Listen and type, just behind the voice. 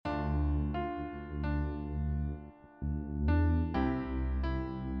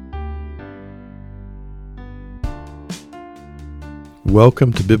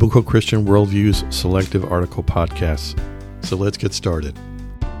Welcome to Biblical Christian Worldview's Selective Article Podcasts. So let's get started.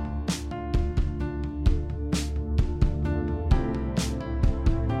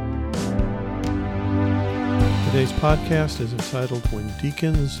 Today's podcast is entitled When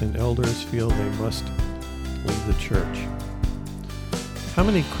Deacons and Elders Feel They Must Leave the Church. How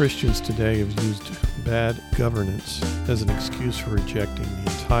many Christians today have used bad governance as an excuse for rejecting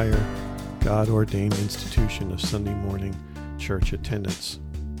the entire God-ordained institution of Sunday morning church attendance?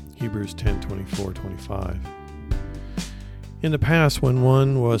 Hebrews 10:24-25. In the past, when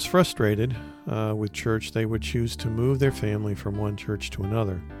one was frustrated with church, they would choose to move their family from one church to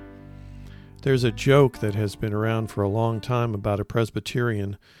another. There's a joke that has been around for a long time about a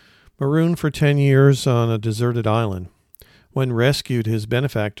Presbyterian marooned for 10 years on a deserted island. When rescued, his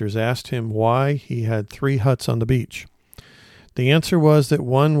benefactors asked him why he had 3 huts on the beach. The answer was that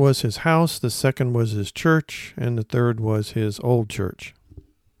one was his house, the second was his church, and the third was his old church.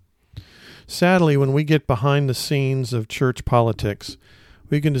 Sadly, when we get behind the scenes of church politics,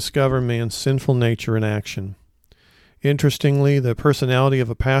 we can discover man's sinful nature in action. Interestingly, the personality of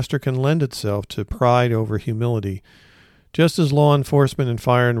a pastor can lend itself to pride over humility, just as law enforcement and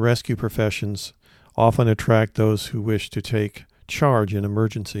fire and rescue professions often attract those who wish to take charge in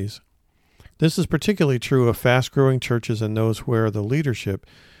emergencies. This is particularly true of fast-growing churches and those where the leadership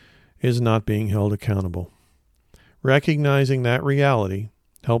is not being held accountable. Recognizing that reality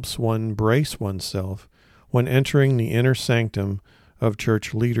helps one brace oneself when entering the inner sanctum of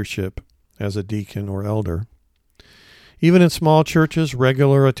church leadership as a deacon or elder. Even in small churches,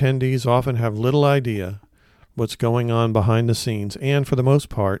 regular attendees often have little idea what's going on behind the scenes, and for the most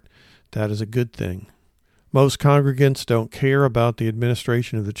part, that is a good thing. Most congregants don't care about the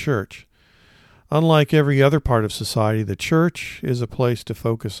administration of the church. Unlike every other part of society, the church is a place to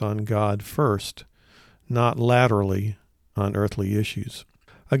focus on God first, not laterally on earthly issues.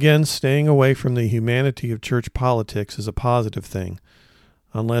 Again, staying away from the humanity of church politics is a positive thing,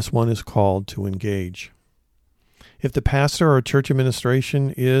 unless one is called to engage. If the pastor or church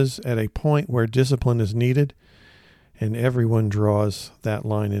administration is at a point where discipline is needed, and everyone draws that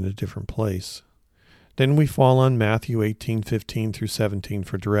line in a different place, then we fall on Matthew 18:15-17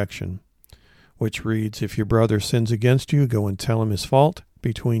 for direction, which reads, "If your brother sins against you, go and tell him his fault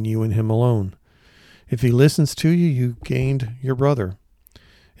between you and him alone. If he listens to you, you gained your brother.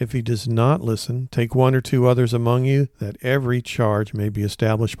 If he does not listen, take 1 or 2 others among you, that every charge may be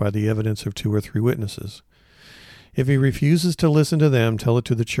established by the evidence of 2 or 3 witnesses. If he refuses to listen to them, tell it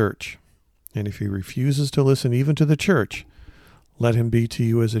to the church. And if he refuses to listen even to the church, let him be to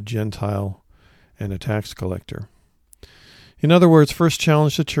you as a Gentile and a tax collector." In other words, first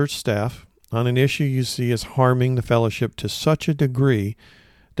challenge the church staff on an issue you see as harming the fellowship to such a degree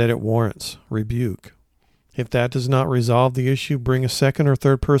that it warrants rebuke. If that does not resolve the issue, bring a second or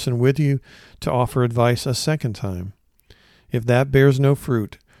third person with you to offer advice a second time. If that bears no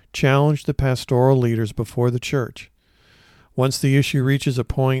fruit, challenge the pastoral leaders before the church. Once the issue reaches a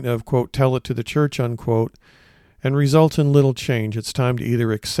point of, quote, tell it to the church, unquote, and results in little change, it's time to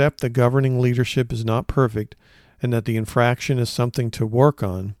either accept the governing leadership is not perfect and that the infraction is something to work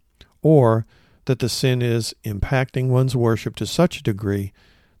on, or that the sin is impacting one's worship to such a degree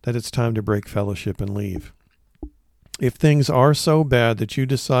that it's time to break fellowship and leave. If things are so bad that you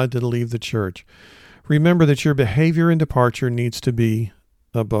decide to leave the church, remember that your behavior and departure needs to be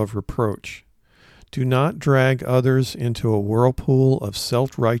above reproach. Do not drag others into a whirlpool of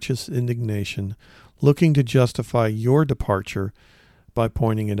self-righteous indignation, looking to justify your departure by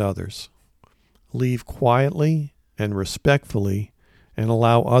pointing at others. Leave quietly and respectfully and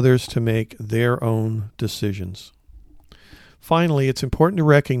allow others to make their own decisions. Finally, it's important to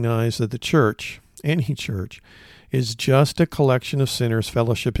recognize that the church, any church, is just a collection of sinners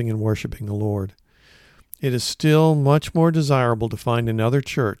fellowshipping and worshiping the Lord. It is still much more desirable to find another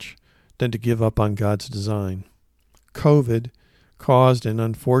church than to give up on God's design. COVID caused an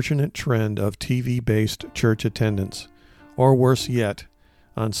unfortunate trend of TV-based church attendance, or worse yet,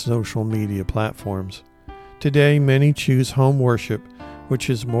 on social media platforms. Today, many choose home worship, which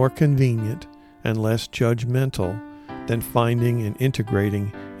is more convenient and less judgmental than finding and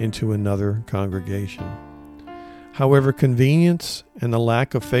integrating into another congregation. However, convenience and the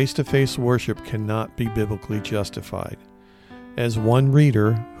lack of face-to-face worship cannot be biblically justified. As one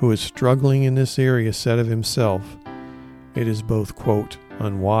reader who is struggling in this area said of himself, it is both, quote,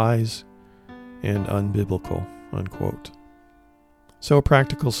 unwise and unbiblical, unquote. So a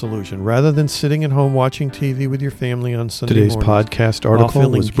practical solution. Rather than sitting at home watching TV with your family on Sunday Today's mornings, podcast article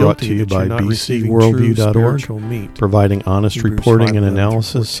was brought to you by bcworldview.org, providing honest Hebrews reporting and 5:11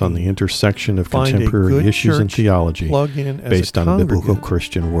 analysis through on the intersection of Find a contemporary good issues and church, theology plug in as based a on a biblical congregant,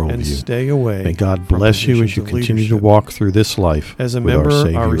 Christian and worldview. stay away May God from bless you as positions you of continue to leadership. walk through this life As a with member, our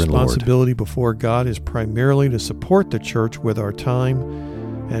Savior our and Lord. responsibility before God is primarily to support the church with our time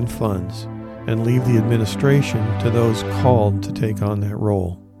and funds, and leave the administration to those called to take on that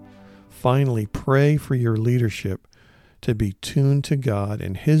role. Finally, pray for your leadership to be tuned to God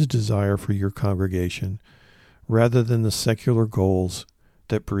and His desire for your congregation, rather than the secular goals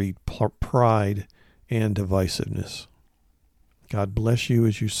that breed pride and divisiveness. God bless you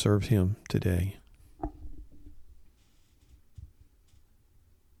as you serve Him today.